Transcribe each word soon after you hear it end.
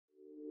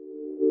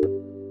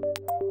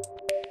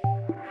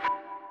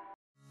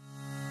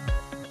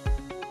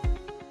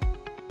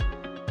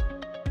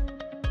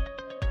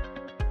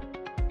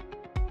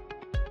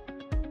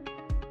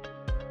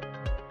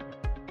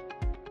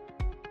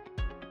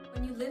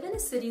live in a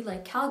city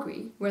like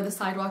Calgary, where the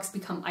sidewalks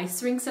become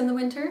ice rinks in the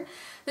winter,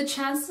 the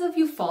chances of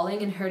you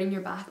falling and hurting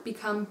your back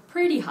become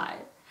pretty high.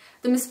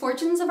 The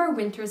misfortunes of our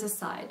winters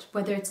aside,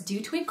 whether it's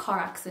due to a car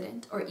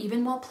accident or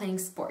even while playing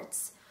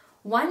sports,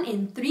 1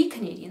 in 3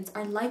 Canadians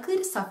are likely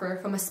to suffer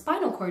from a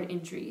spinal cord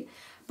injury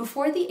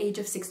before the age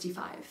of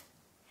 65.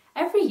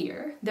 Every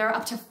year, there are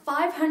up to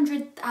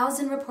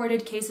 500,000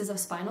 reported cases of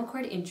spinal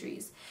cord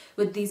injuries,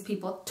 with these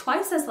people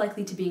twice as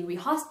likely to being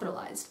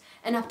rehospitalized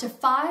and up to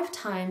 5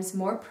 times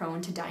more prone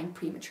to dying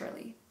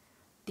prematurely.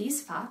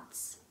 These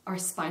facts are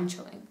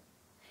spine-chilling,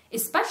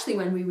 especially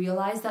when we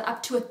realize that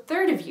up to a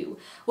third of you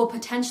will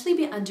potentially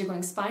be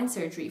undergoing spine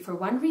surgery for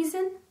one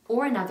reason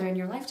or another in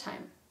your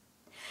lifetime.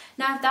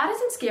 Now, if that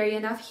isn't scary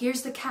enough,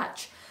 here's the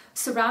catch.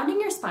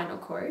 Surrounding your spinal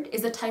cord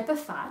is a type of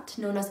fat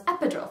known as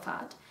epidural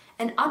fat,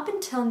 and up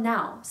until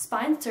now,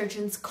 spine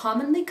surgeons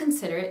commonly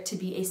consider it to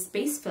be a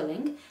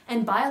space-filling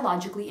and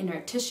biologically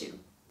inert tissue.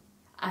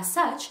 As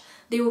such,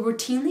 they will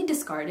routinely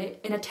discard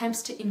it in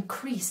attempts to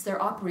increase their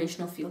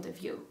operational field of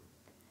view.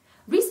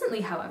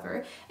 Recently,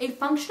 however, a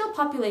functional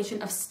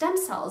population of stem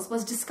cells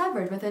was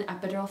discovered within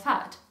epidural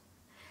fat.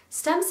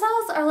 Stem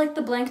cells are like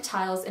the blank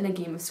tiles in a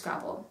game of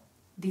Scrabble.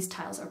 These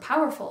tiles are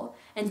powerful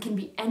and can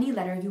be any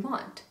letter you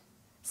want.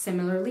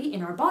 Similarly,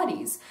 in our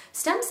bodies,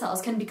 stem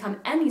cells can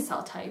become any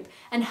cell type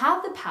and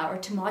have the power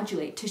to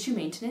modulate tissue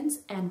maintenance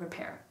and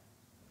repair.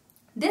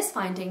 This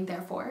finding,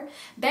 therefore,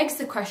 begs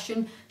the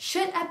question,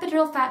 should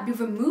epidural fat be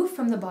removed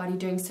from the body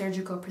during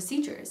surgical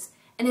procedures?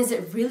 And is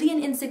it really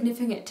an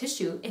insignificant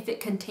tissue if it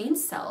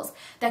contains cells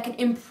that can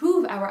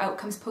improve our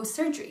outcomes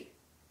post-surgery?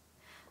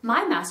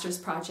 My master's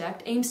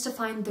project aims to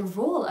find the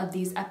role of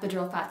these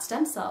epidural fat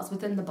stem cells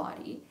within the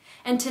body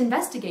and to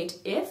investigate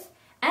if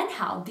and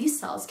how these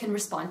cells can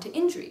respond to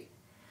injury.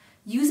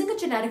 Using a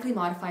genetically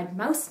modified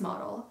mouse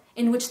model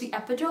in which the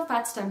epidural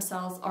fat stem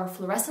cells are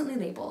fluorescently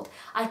labeled,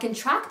 I can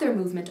track their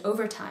movement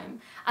over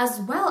time as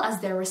well as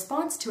their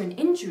response to an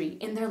injury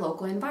in their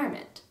local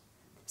environment.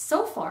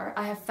 So far,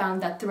 I have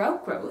found that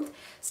throughout growth,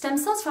 stem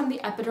cells from the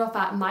epidural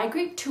fat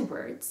migrate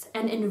towards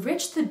and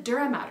enrich the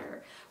dura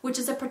mater, which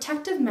is a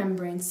protective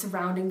membrane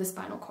surrounding the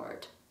spinal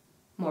cord.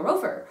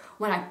 Moreover,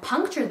 when I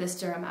puncture this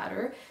dura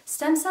mater,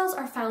 stem cells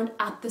are found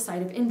at the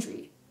site of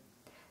injury.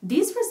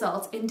 These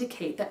results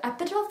indicate that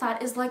epidural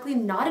fat is likely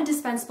not a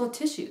dispensable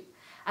tissue,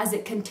 as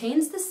it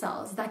contains the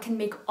cells that can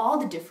make all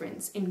the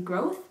difference in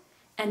growth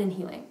and in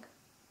healing.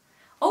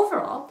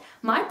 Overall,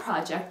 my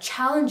project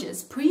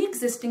challenges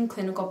pre-existing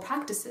clinical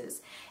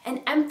practices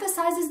and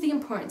emphasizes the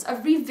importance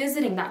of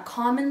revisiting that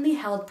commonly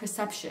held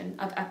perception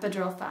of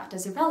epidural fat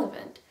as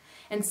irrelevant,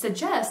 and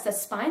suggests that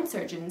spine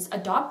surgeons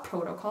adopt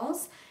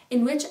protocols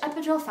in which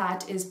epidural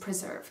fat is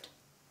preserved.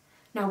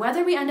 Now,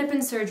 whether we end up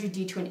in surgery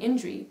due to an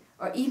injury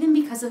or even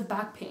because of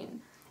back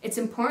pain, it's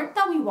important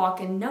that we walk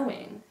in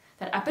knowing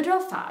that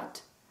epidural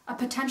fat, a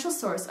potential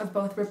source of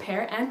both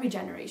repair and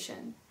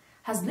regeneration,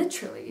 has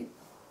literally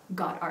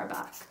got our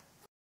back.